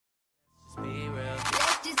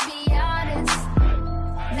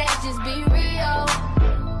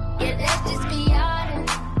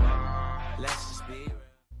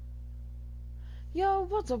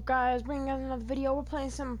What's up, guys? Bringing out another video. We're playing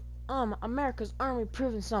some America's Army,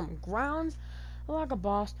 proving some grounds like a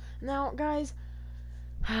boss. Now, guys,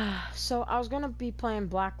 so I was gonna be playing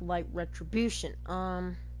Black Light Retribution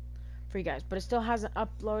for you guys, but it still hasn't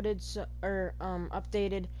uploaded or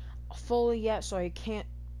updated fully yet, so I can't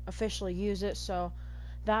officially use it. So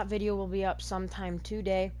that video will be up sometime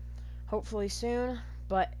today, hopefully soon.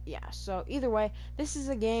 But yeah, so either way, this is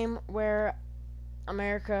a game where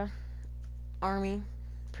America Army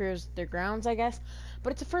proves their grounds, I guess,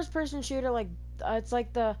 but it's a first-person shooter. Like it's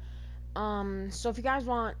like the so if you guys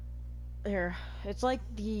want, here, it's like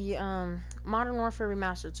the Modern Warfare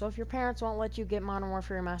Remastered. So if your parents won't let you get Modern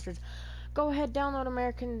Warfare Remastered, go ahead, download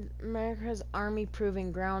America's Army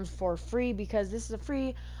Proving Grounds for free, because this is a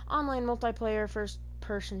free online multiplayer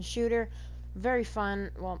first-person shooter. Very fun.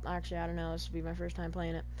 Well, actually, I don't know. This will be my first time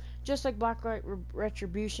playing it. Just like Black Light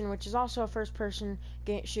Retribution, which is also a first-person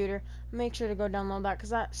shooter. Make sure to go download that, because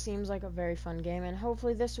that seems like a very fun game, and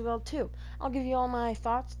hopefully this will too. I'll give you all my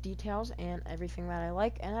thoughts, details, and everything that I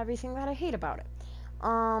like and everything that I hate about it.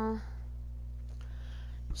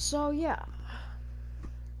 So yeah.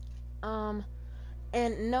 And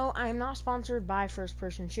no, I'm not sponsored by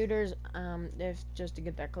first-person shooters. If just to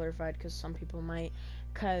get that clarified, because some people might,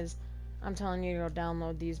 because I'm telling you to go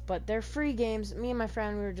download these, but they're free games. Me and my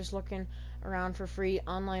friend, we were just looking around for free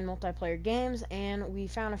online multiplayer games, and we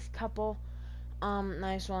found a couple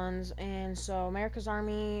nice ones. And so America's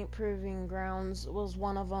Army Proving Grounds was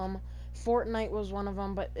one of them. Fortnite was one of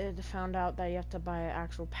them, but it found out that you have to buy an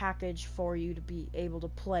actual package for you to be able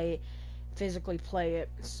to physically play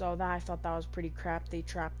it. So that, I thought that was pretty crap. They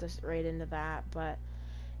trapped us right into that. But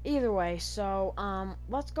either way, so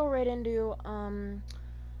let's go right into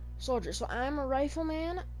soldier. So I'm a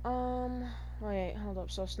rifleman. Wait, hold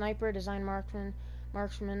up. So sniper, design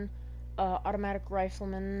marksman, automatic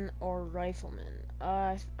rifleman, or rifleman.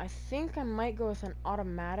 I think I might go with an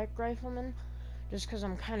automatic rifleman, just because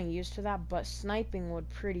I'm kind of used to that. But sniping would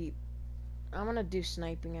I'm gonna do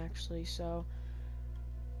sniping actually. So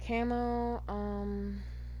camo.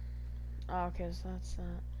 Okay, so that's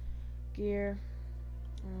that. Gear.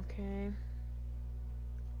 Okay.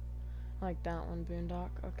 I like that one,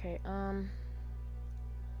 Boondock. Okay,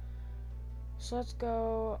 so let's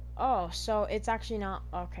go. Oh, so it's actually not.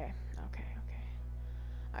 Okay.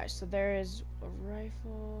 Alright, so there is a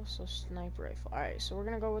rifle, so sniper rifle. Alright, so we're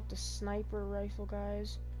gonna go with the sniper rifle,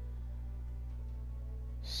 guys.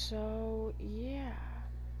 So, yeah.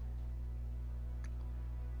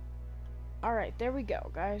 Alright, there we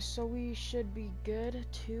go, guys. So we should be good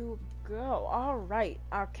to go. Alright,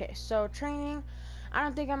 okay, so training. I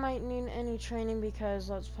don't think I might need any training, because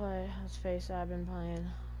let's face it, I've been playing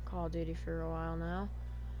Call of Duty for a while now.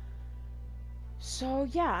 So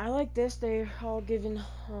yeah, I like this. They're all given.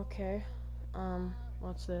 Okay,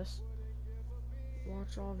 what's this?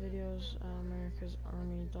 Watch all videos at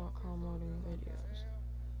americasarmy.com loading videos.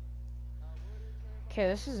 Okay,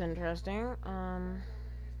 this is interesting.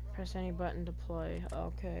 Press any button to play.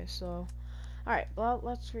 Okay, so alright, well,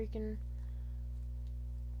 let's freaking.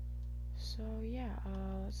 So yeah,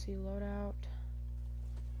 let's see, loadout.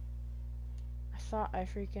 I thought I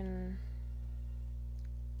freaking.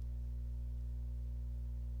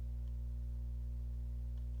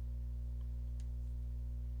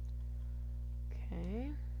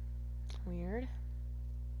 Okay, weird.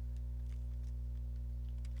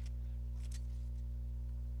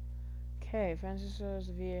 Okay, Francisco's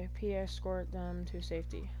VIP, escort them to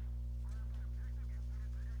safety.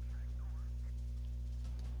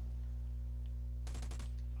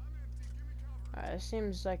 This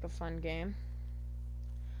seems like a fun game.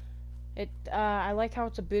 I like how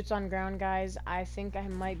it's a boots on ground, guys. I think I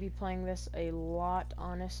might be playing this a lot,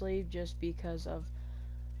 honestly, just because of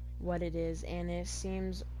what it is, and it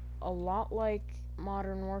seems a lot like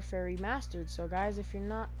Modern Warfare Remastered. So guys, if you're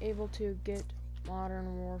not able to get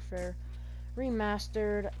Modern Warfare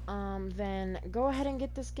Remastered, then go ahead and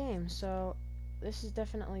get this game. So this is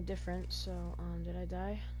definitely different. So did I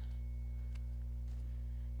die?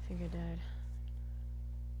 I think I died.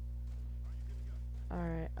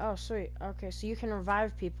 Alright. Oh, sweet. Okay, so you can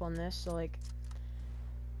revive people in this. So like,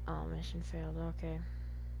 oh, mission failed. Okay.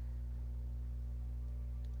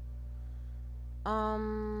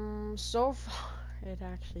 So far it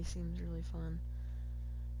actually seems really fun.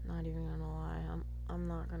 Not even gonna lie. I'm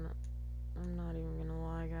not even gonna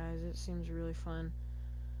lie, guys. It seems really fun.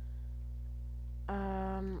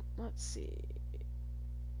 Let's see.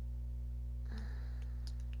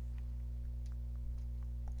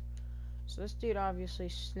 So this dude obviously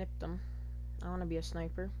snipped him. I want to be a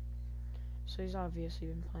sniper. So he's obviously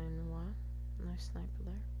been playing a while. Nice sniper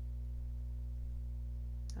there.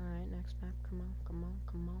 Alright, next map. Come on, come on,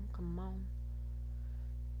 come on, come on.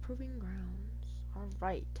 Proving grounds.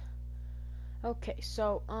 Alright. Okay,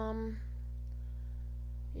 so,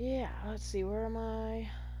 yeah, let's see, where am I?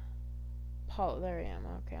 Oh, there I am.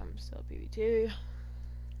 Okay, I'm still PB2.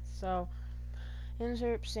 So,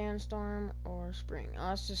 insert sandstorm or spring.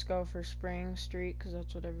 Let's just go for spring street, because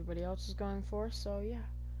that's what everybody else is going for, so yeah.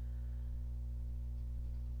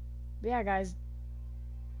 But yeah, guys,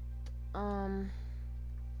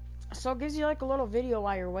 so it gives you like a little video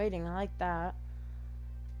while you're waiting. I like that.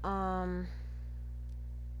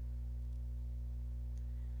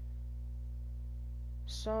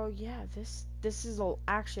 So yeah, this is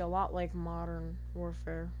actually a lot like Modern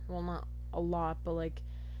Warfare. Well, not a lot, but like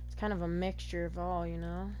it's kind of a mixture of all, you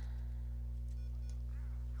know.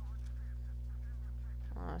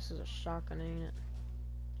 Oh, this is a shotgun, ain't it?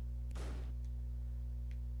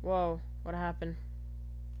 Whoa, what happened?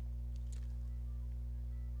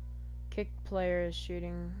 Kick player is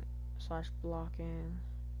shooting / blocking.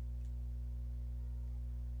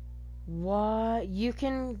 What? You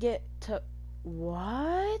can get to...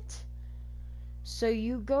 What? So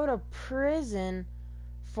you go to prison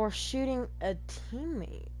for shooting a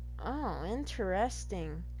teammate. Oh,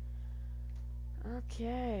 interesting.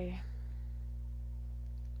 Okay.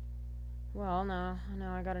 Well, now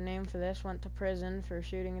I got a name for this. Went to prison for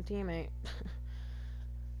shooting a teammate.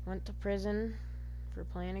 Went to prison for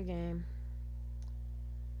playing a game.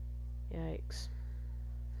 Yikes.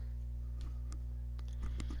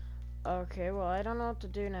 Okay, well, I don't know what to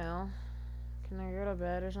do now. Can I go to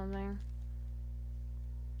bed or something?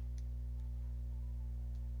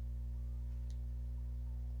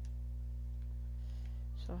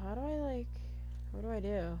 So how do I, like, what do I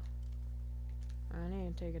do? I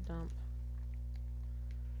need to take a dump.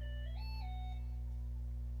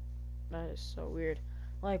 That is so weird.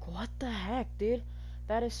 Like, what the heck, dude?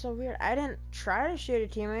 That is so weird. I didn't try to shoot a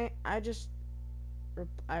teammate.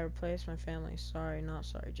 I replaced my family. Sorry, not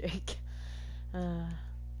sorry, Jake.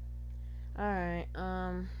 Alright,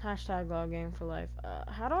 hashtag log game for life.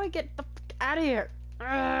 How do I get the fuck out of here?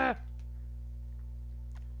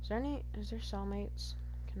 Is there cellmates?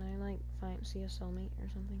 Can I, like, see a cellmate or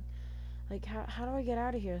something? Like, how do I get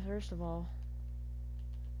out of here, first of all?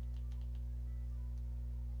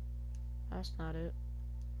 That's not it.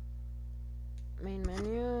 Main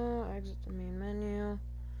menu, exit the main menu.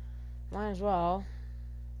 Might as well.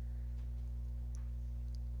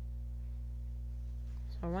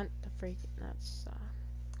 So I went to that's,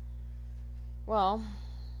 well,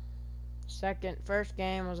 first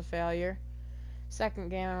game was a failure. Second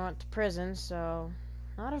game I went to prison, so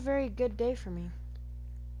not a very good day for me.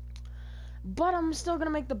 But I'm still gonna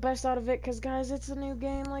make the best out of it, because guys, it's a new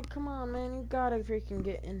game. Like, come on, man, you gotta freaking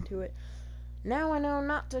get into it. Now I know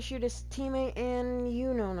not to shoot a teammate, and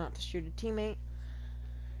you know not to shoot a teammate.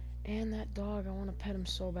 And that dog, I want to pet him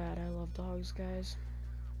so bad. I love dogs, guys.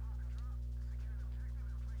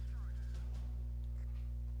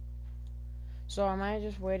 So am I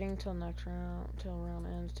just waiting till next round, till round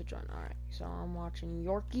ends to join? Alright, so I'm watching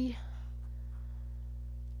Yorkie.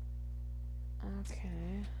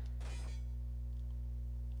 Okay.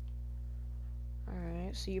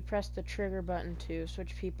 Alright, so you press the trigger button to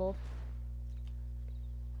switch people.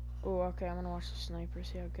 Oh, okay, I'm gonna watch the sniper,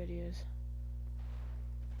 see how good he is.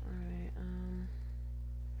 Alright,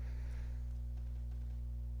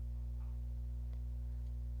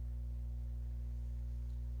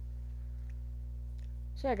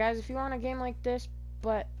 so yeah, guys, if you want a game like this,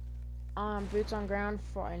 but boots on ground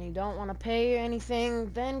and you don't want to pay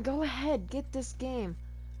anything, then go ahead, get this game.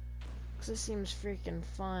 Because this seems freaking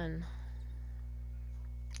fun.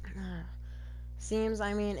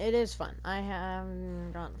 I mean, it is fun. I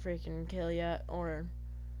haven't gotten a freaking kill yet, or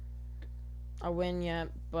a win yet,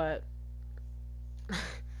 but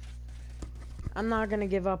I'm not gonna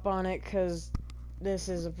give up on it, because this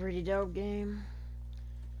is a pretty dope game.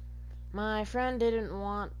 My friend didn't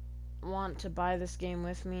want to buy this game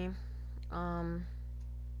with me, nor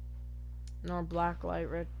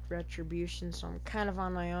Blacklight Retribution, so I'm kind of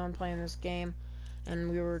on my own playing this game,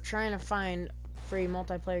 and we were trying to find free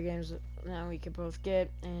multiplayer games that we could both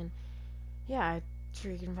get, and yeah, I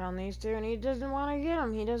freaking found these two, and he doesn't want to get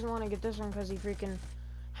them. He doesn't want to get this one because he freaking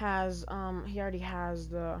has, he already has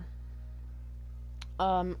the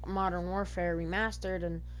Modern Warfare Remastered,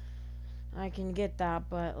 and I can get that,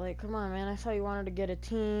 but, like, come on, man, I thought you wanted to get a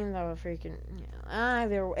team that would freaking, you know,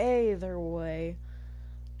 either way,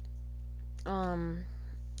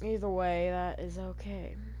 that is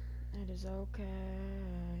okay. It is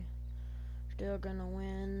okay. Still gonna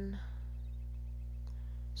win.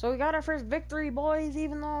 So we got our first victory, boys,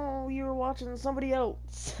 even though you were watching somebody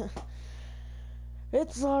else.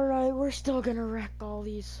 It's alright, we're still gonna wreck all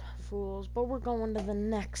these fools, but we're going to the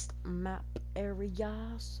next map area,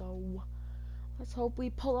 so let's hope we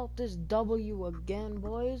pull out this W again,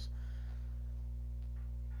 boys.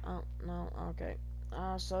 Oh, no, okay.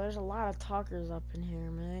 So there's a lot of talkers up in here,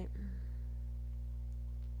 mate.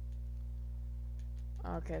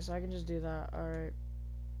 Okay, so I can just do that, alright.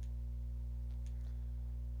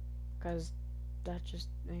 Because that just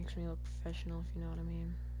makes me look professional, if you know what I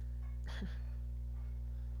mean.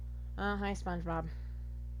 Hi, SpongeBob.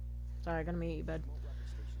 Sorry, gonna meet you, bud.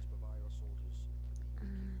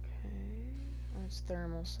 Okay, that's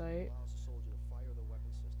thermal sight.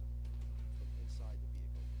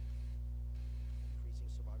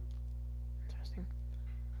 Interesting.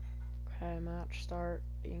 Okay, match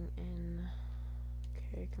starting in.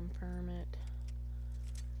 Okay, confirm it.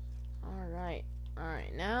 Alright.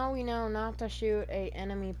 Alright, now we know not to shoot a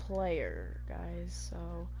enemy player, guys,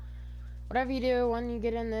 so whatever you do when you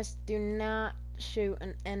get in this, do not shoot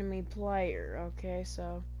an enemy player, okay?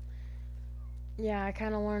 So yeah, I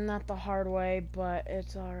kind of learned that the hard way, but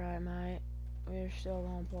it's alright, mate. We're still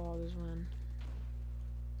gonna pull this win.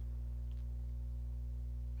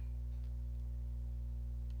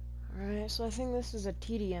 Alright, so I think this is a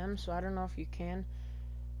TDM, so I don't know if you can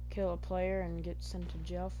kill a player and get sent to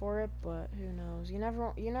jail for it, but who knows? You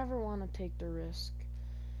never want to take the risk.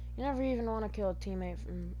 You never even want to kill a teammate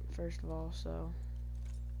first of all, so.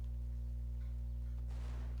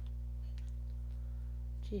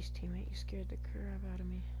 Jeez, teammate, you scared the crap out of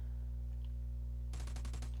me.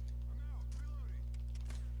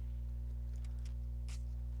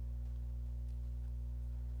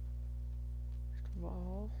 First of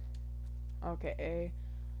all. Okay, A.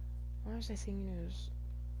 Why was I thinking it was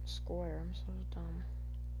square? I'm so dumb.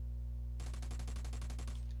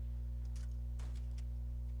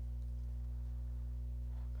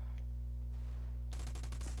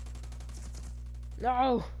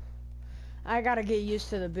 No! I gotta get used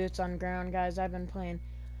to the boots on ground, guys. I've been playing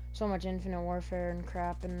so much Infinite Warfare and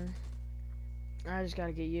crap, and I just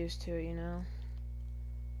gotta get used to it, you know?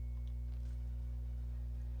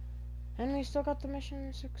 And we still got the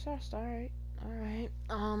mission success. Alright. Alright.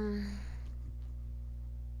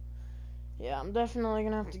 Yeah, I'm definitely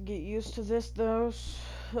gonna have to get used to this, though.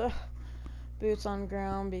 Boots on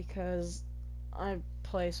ground, because I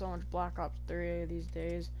play so much Black Ops 3 these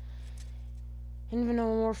days. Infinite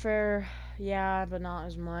Warfare, yeah, but not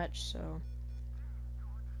as much, so.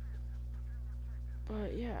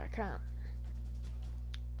 But yeah, I kind of.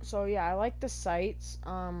 So yeah, I like the sights.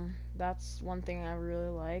 That's one thing I really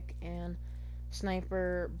like, and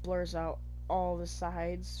sniper blurs out all the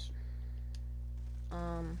sides.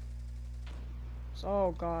 So,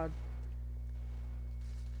 oh god.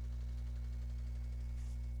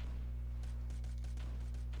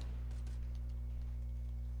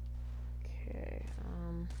 Okay.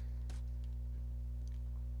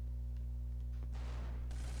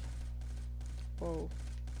 Whoa.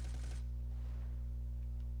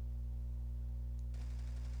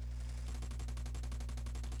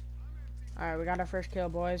 Alright, we got our first kill,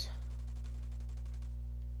 boys.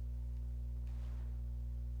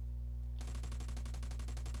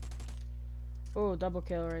 Oh, double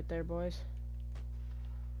kill right there, boys.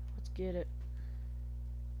 Let's get it.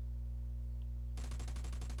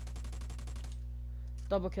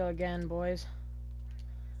 Double kill again, boys.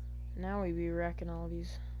 Now we be wrecking all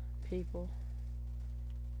these people.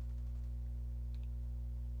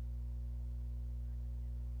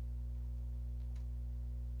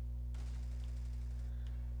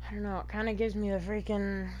 I don't know, it kind of gives me the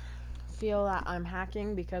freaking feel that I'm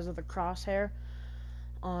hacking because of the crosshair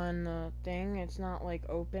on the thing. It's not like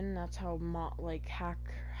open. That's how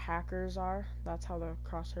hackers are. That's how the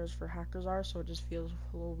crosshairs for hackers are. So it just feels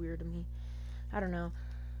a little weird to me. I don't know.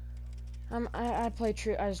 I play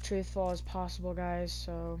as truthful as possible, guys.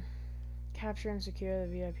 So capture and secure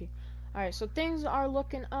the VIP. All right, so things are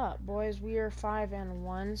looking up, boys. We are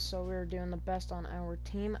 5-1, so we're doing the best on our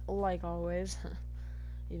team, like always.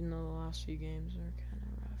 Even though the last few games are kind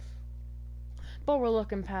of rough. But we're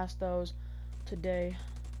looking past those today.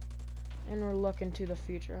 And we're looking to the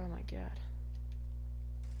future. Oh my god.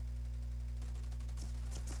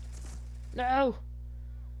 No!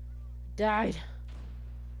 Died.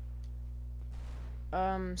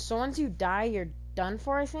 So once you die, you're done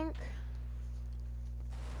for, I think?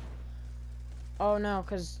 Oh no,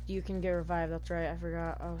 because you can get revived. That's right, I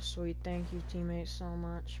forgot. Oh, sweet. Thank you, teammates, so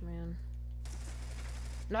much, man.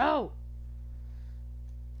 No!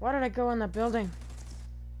 Why did I go in the building?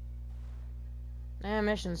 And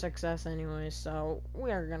mission success anyway, so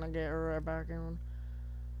we are gonna get right back in.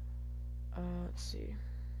 Let's see.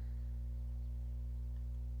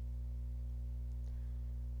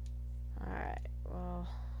 Alright, well.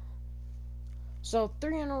 So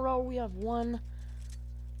 3 in a row, we have won.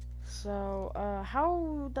 So, how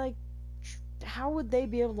would they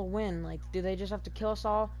be able to win? Like, do they just have to kill us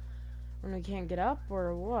all when we can't get up,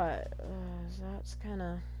 or what? That's kind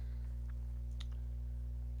of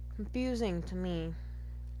confusing to me.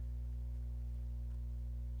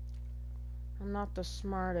 I'm not the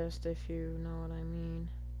smartest, if you know what I mean.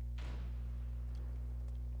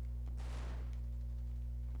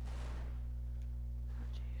 Oh,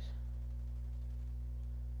 jeez.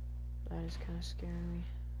 That is kind of scaring me.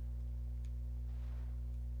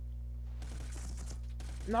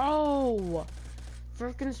 No!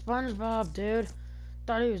 Frickin' SpongeBob, dude.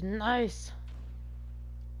 Thought he was nice.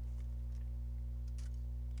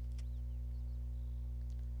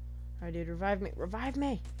 Alright, dude, revive me. Revive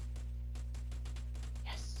me!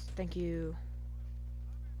 Yes, thank you.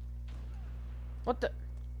 What the?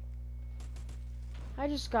 I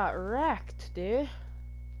just got wrecked, dude.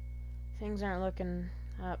 Things aren't looking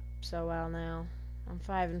up so well now. I'm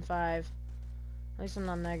 5-5. At least I'm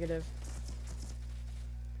not negative.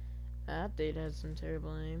 That dude had some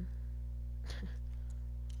terrible aim.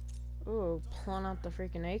 Ooh, pulling out the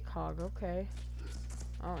freaking ACOG, okay.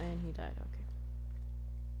 Oh, and he died, okay.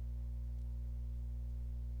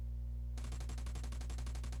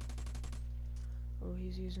 Oh,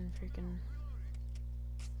 he's using freaking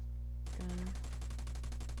gun.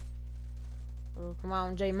 Oh, come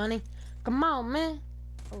on, J Money. Come on, man.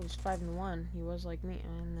 Oh, he's 5-1. He was like me,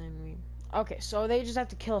 and then we... Okay, so they just have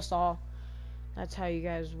to kill us all. That's how you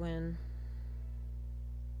guys win.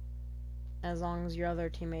 As long as your other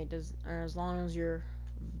teammate does, or as long as your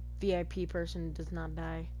VIP person does not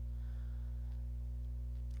die.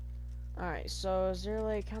 Alright, so is there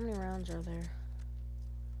like, how many rounds are there?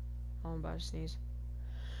 Oh, I'm about to sneeze.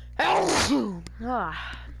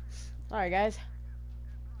 Ah. Alright, guys.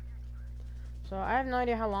 So I have no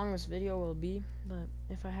idea how long this video will be, but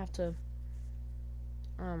if I have to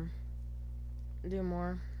do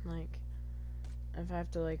more, like if I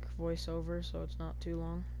have to like voice over so it's not too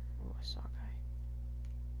long. Oh, I saw a guy.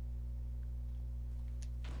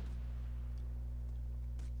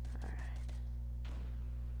 Alright.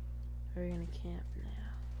 Are we gonna camp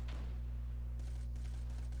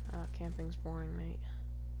now? Camping's boring, mate.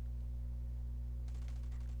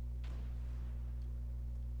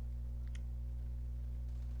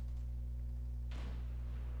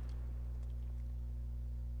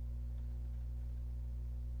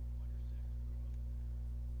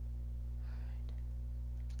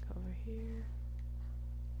 Over here.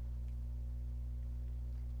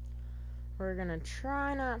 We're gonna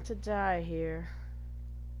try not to die here.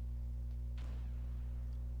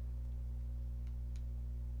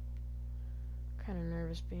 Kind of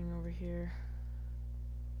nervous being over here.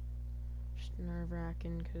 Just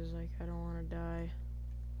nerve-wracking because like I don't want to die.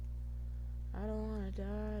 I don't want to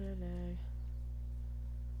die today.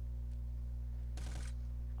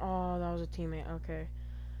 Oh, that was a teammate. Okay.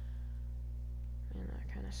 Man,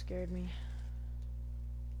 that kind of scared me.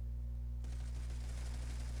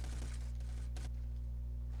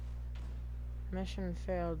 Mission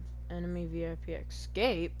failed. Enemy VIP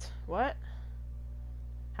escaped? What?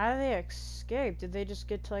 How did they escape? Did they just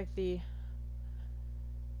get to like the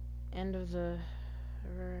end of the...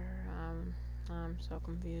 I'm so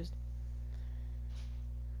confused.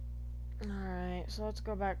 Alright, so let's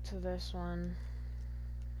go back to this one.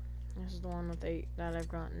 This is the one with 8 that I've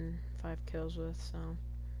gotten 5 kills with, so.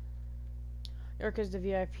 York is the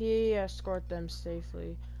VIP, escort them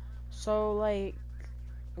safely. So, like,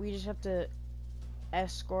 we just have to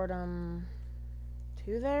escort them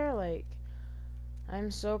to there? Like, I'm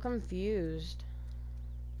so confused.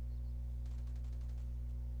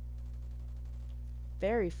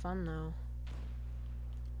 Very fun, though.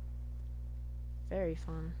 Very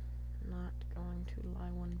fun. Not going to lie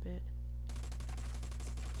one bit.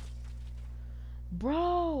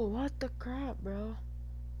 Bro, what the crap, bro?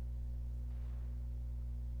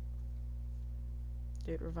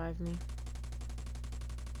 Dude, revive me.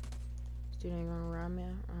 This dude ain't gonna rob me.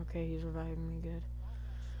 Okay, he's reviving me, good.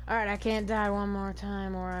 Alright, I can't die one more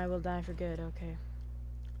time or I will die for good, okay.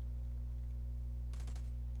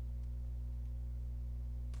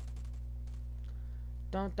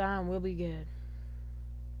 Don't die and we'll be good.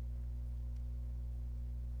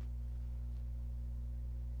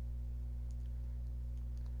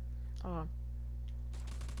 Oh.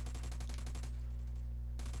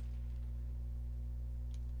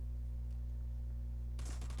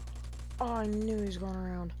 Oh, I knew he was going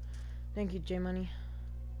around. Thank you, J Money.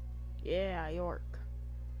 Yeah, York.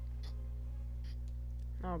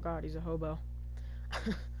 Oh god, he's a hobo.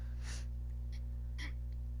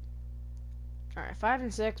 Alright, 5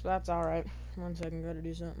 and 6, but that's alright. 1 second, gotta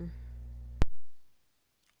do something.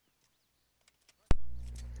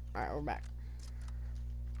 Alright, we're back.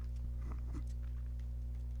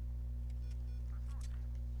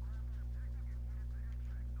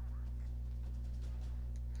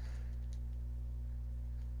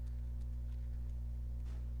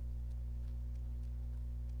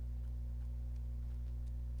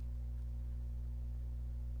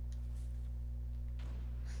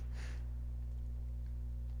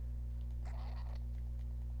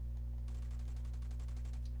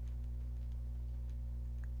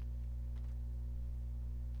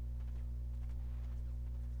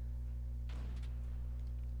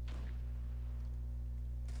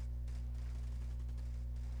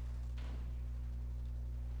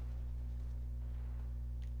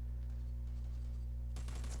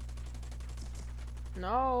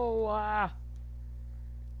 No,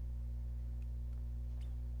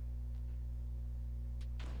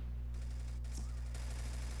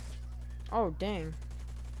 oh, dang.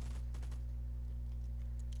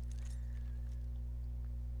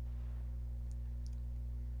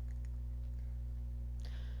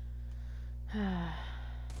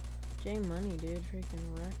 J Money, dude, freaking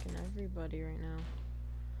wrecking everybody right now.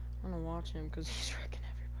 I'm gonna watch him because he's wrecking everybody.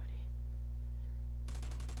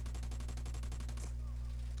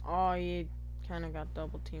 Oh, he kind of got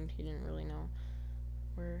double teamed. He didn't really know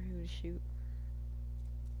who to shoot.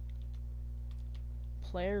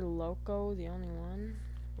 Player Loco, the only one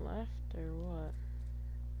left, or what?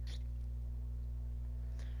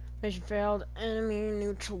 Mission failed. Enemy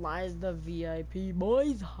neutralized the VIP,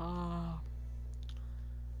 boys. Ha.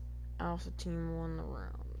 Alpha team won the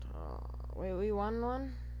round. Wait, we won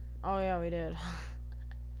one? Oh yeah, we did.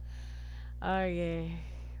 Okay.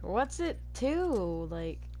 What's it to?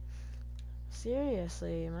 Like,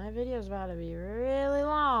 seriously, my video's about to be really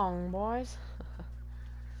long, boys.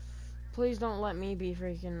 Please don't let me be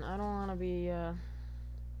freaking. I don't want to be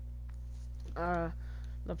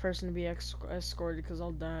the person to be escorted because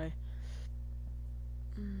I'll die.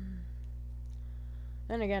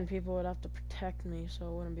 Then again, people would have to protect me, so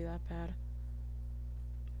it wouldn't be that bad.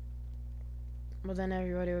 But then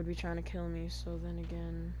everybody would be trying to kill me, so then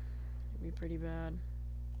again, it'd be pretty bad.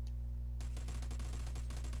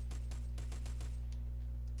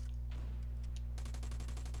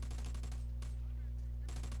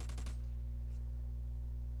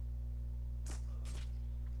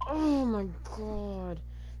 Oh my god.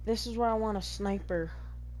 This is where I want a sniper.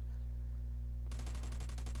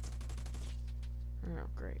 Oh,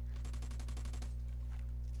 great.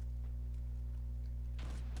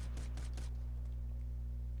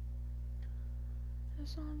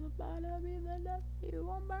 This song's about to be the nephew.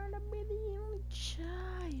 I'm about to be the only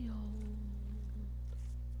child.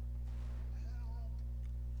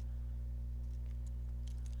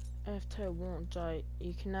 F-Type won't die.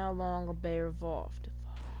 You can no longer be revived.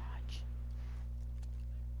 Fudge.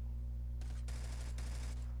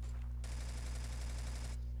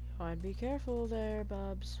 I'd be careful there,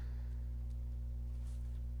 bubs.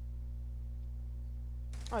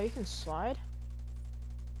 Oh, you can slide?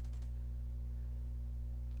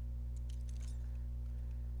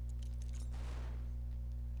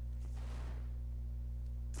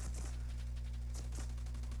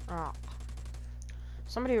 Ah.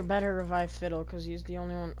 Somebody better revive Fiddle, because he's the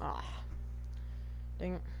only one. Ah.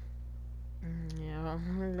 Dang it. Yeah,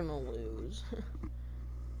 we're gonna lose.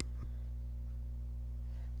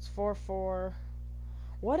 It's 4-4.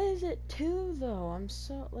 What is it to, though? I'm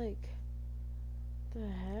so, like... The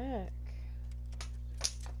heck?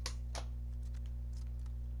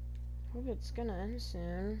 Hope it's gonna end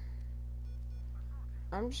soon.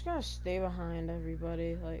 I'm just gonna stay behind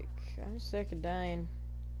everybody. Like, I'm sick of dying.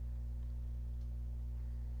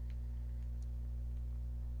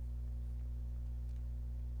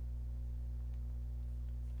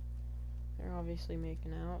 They're obviously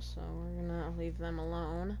making out, so we're gonna leave them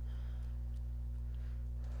alone.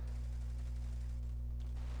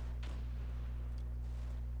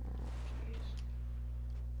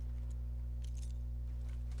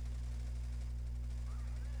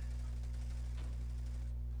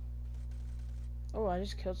 Oh, I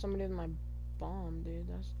just killed somebody with my bomb, dude.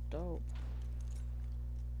 That's dope.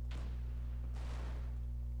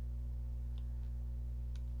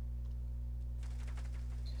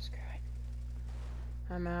 Jesus Christ.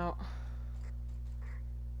 I'm out.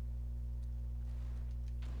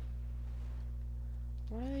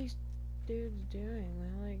 What are they dudes doing?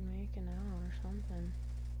 They're like making out or something.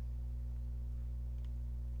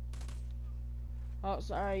 Oh,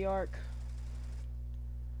 sorry, York.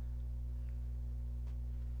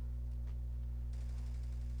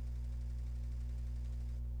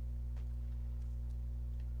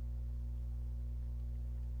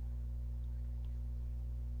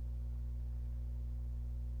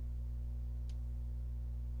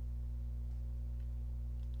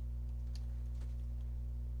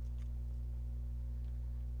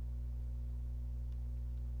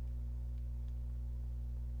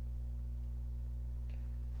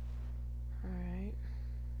 Alright.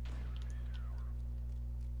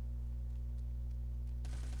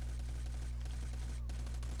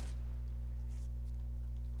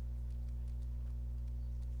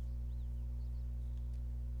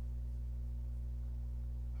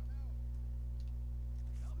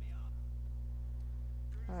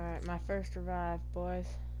 Alright, my first revive, boys.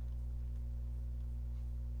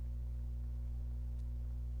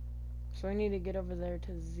 So I need to get over there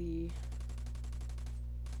to Z.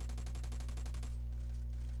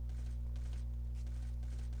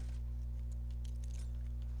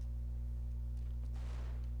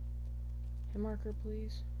 Hit marker,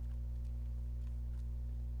 please.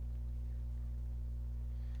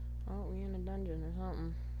 Oh, we in a dungeon or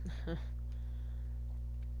something.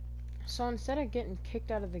 So instead of getting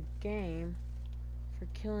kicked out of the game for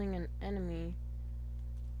killing an enemy,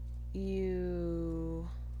 you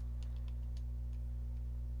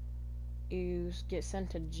get sent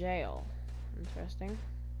to jail. Interesting.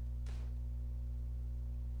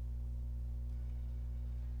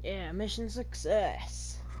 Yeah, mission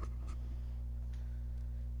success.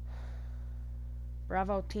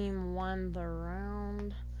 Bravo team won the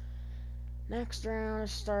round. Next round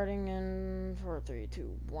is starting in 4, 3,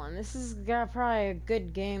 2, 1. This is probably a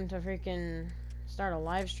good game to freaking start a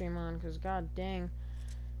live stream on, because god dang,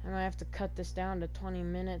 I might have to cut this down to 20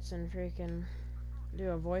 minutes and freaking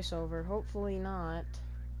do a voiceover. Hopefully not.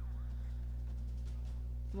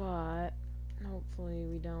 But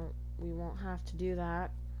hopefully we won't have to do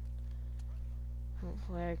that.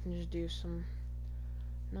 Hopefully I can just do some,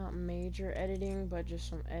 not major editing, but just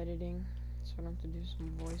some editing, so I don't have to do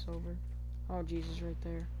some voiceover. Oh, Jesus, right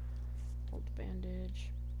there. Old bandage.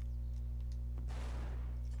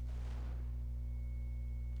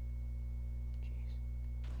 Jeez.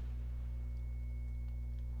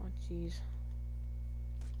 Oh, jeez.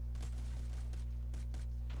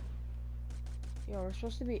 Yo, we're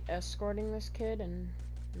supposed to be escorting this kid, and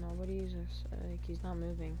nobody's, like, he's not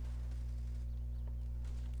moving.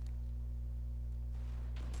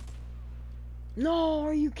 No,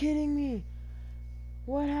 are you kidding me?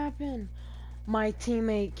 What happened? My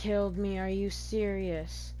teammate killed me. Are you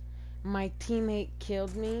serious? My teammate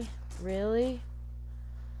killed me? Really?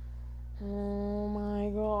 Oh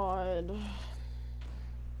my god.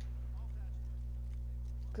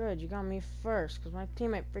 Good, you got me first, because my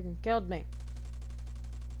teammate freaking killed me.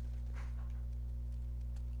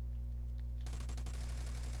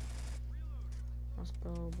 Let's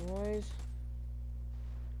go, boys.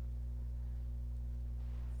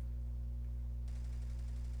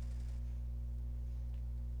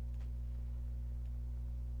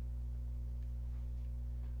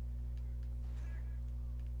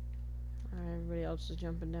 Everybody else is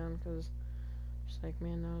jumping down, because it's like,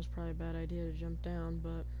 man, that was probably a bad idea to jump down,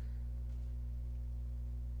 but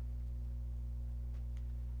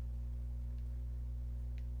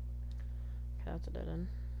okay, that's a dead end.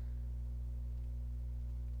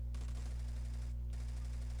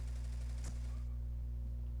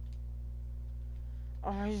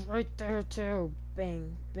 Oh, he's right there too.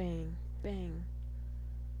 Bang, bang, bang.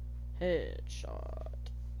 Headshot.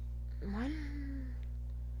 What?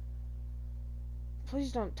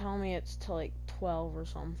 Please don't tell me it's to like 12 or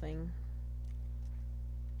something.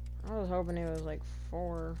 I was hoping it was like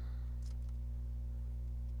 4.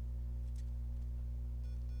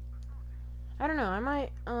 I don't know, I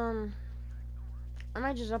might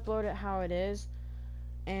just upload it how it is,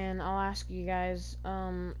 and I'll ask you guys,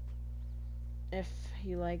 if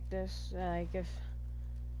you like this, like, if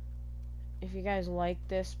you guys like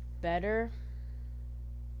this better,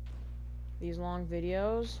 these long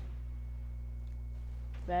videos,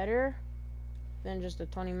 better than just the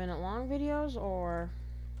 20-minute long videos, or,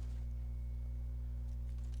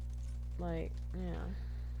 like, yeah.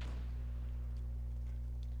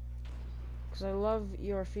 Because I love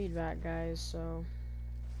your feedback, guys, so.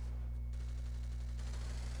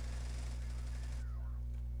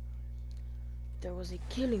 There was a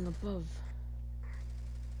killing above.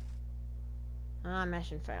 Ah,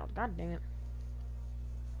 mission failed. God dang it.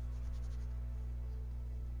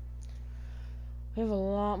 We have a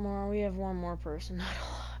lot more. We have one more person. Not a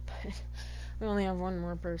lot, but we only have one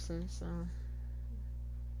more person, so.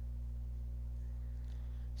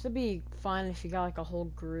 This would be fun if you got like a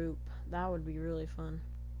whole group. That would be really fun.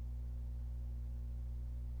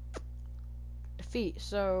 Defeat.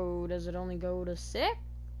 So, does it only go to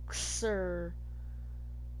 6? Or.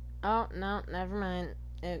 Oh, no, never mind.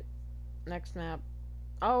 Next map.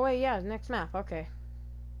 Oh, wait, yeah, next map. Okay.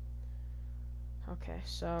 Okay,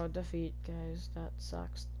 so defeat, guys. That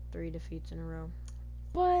sucks. 3 defeats in a row.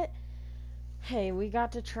 But, hey, we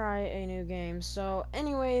got to try a new game. So,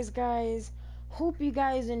 anyways, guys, hope you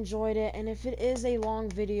guys enjoyed it. And if it is a long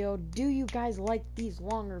video, do you guys like these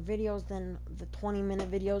longer videos than the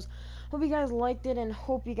 20-minute videos? Hope you guys liked it, and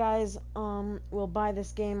hope you guys will buy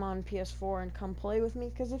this game on PS4 and come play with me.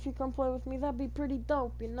 Because if you come play with me, that'd be pretty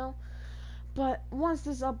dope, you know? But once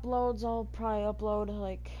this uploads, I'll probably upload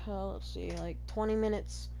like, let's see, like 20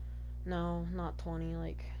 minutes. No, not 20,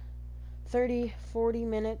 like 30, 40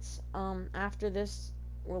 minutes. After this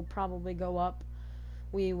will probably go up.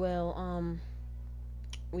 We will,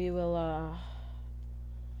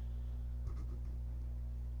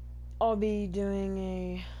 I'll be doing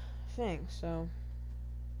a thing, so.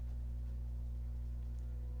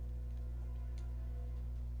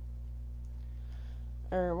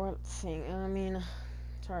 Or what thing? I mean,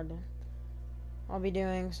 it's hard to. I'll be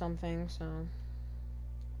doing something, so.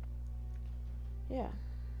 Yeah.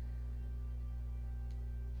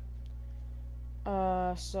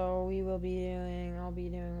 So we will be doing. I'll be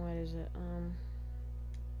doing. What is it?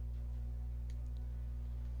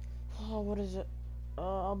 Oh, what is it?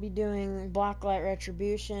 I'll be doing Blacklight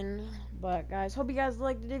Retribution. But guys, hope you guys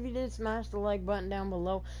liked it. If you did, smash the like button down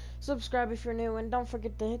below. Subscribe if you're new, and don't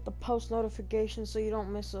forget to hit the post notification so you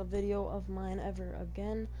don't miss a video of mine ever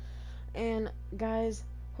again. And guys,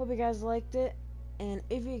 hope you guys liked it. And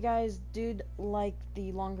if you guys did like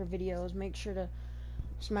the longer videos, make sure to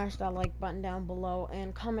smash that like button down below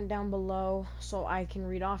and comment down below so I can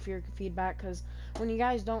read off your feedback, because when you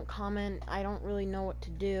guys don't comment, I don't really know what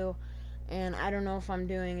to do, and I don't know if I'm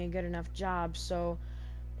doing a good enough job. So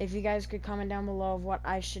if you guys could comment down below of what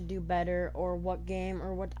I should do better, or what game,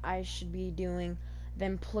 or what I should be doing,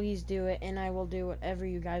 then please do it, and I will do whatever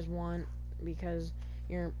you guys want, because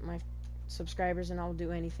you're my subscribers and I'll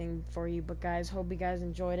do anything for you. But guys, hope you guys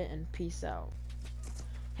enjoyed it, and peace out.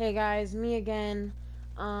 Hey guys, me again.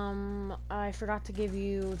 I forgot to give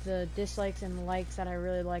you the dislikes and likes that I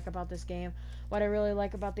really like about this game. What I really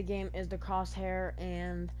like about the game is the crosshair,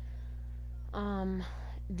 and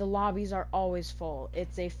the lobbies are always full.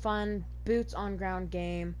 It's a fun, boots on ground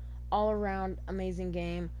game, all around amazing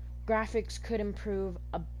game. Graphics could improve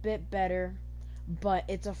a bit better, but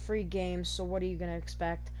it's a free game, so what are you gonna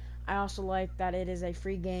expect? I also like that it is a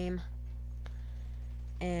free game,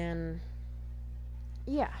 and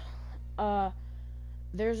yeah,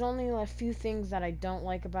 there's only a few things that I don't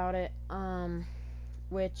like about it,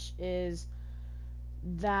 which is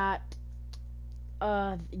that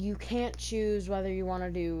you can't choose whether you want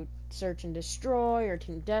to do search and destroy or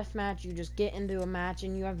team deathmatch. You just get into a match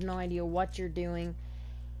and you have no idea what you're doing.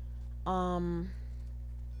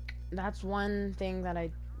 That's one thing that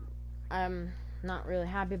I'm not really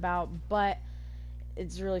happy about, but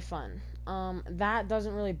it's really fun. That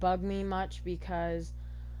doesn't really bug me much because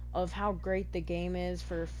of how great the game is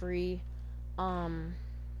for free. But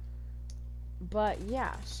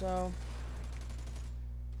yeah, so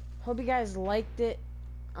hope you guys liked it.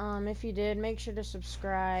 If you did, make sure to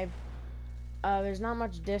subscribe. There's not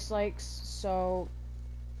much dislikes, so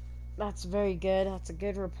that's very good. That's a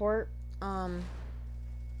good report.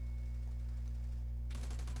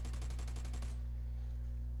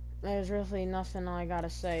 There's really nothing I gotta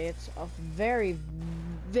say. It's a very,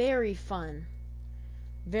 very fun.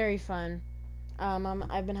 Very fun.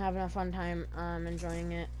 I've been having a fun time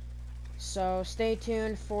enjoying it. So stay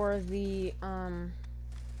tuned for the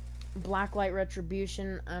Blacklight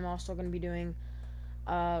Retribution. I'm also going to be doing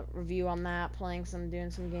a review on that, doing some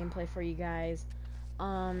gameplay for you guys.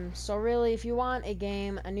 So really, if you want a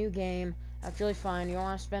new game that's really fun, you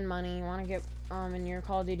want to spend money, you want to get and you're a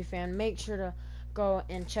Call of Duty fan, make sure to go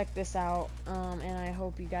and check this out. And I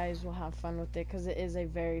hope you guys will have fun with it, because it is a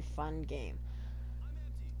very fun game.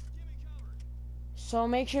 So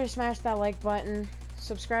make sure to smash that like button,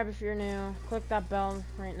 subscribe if you're new, click that bell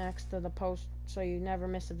right next to the post so you never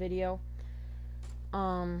miss a video.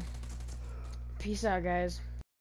 Peace out, guys.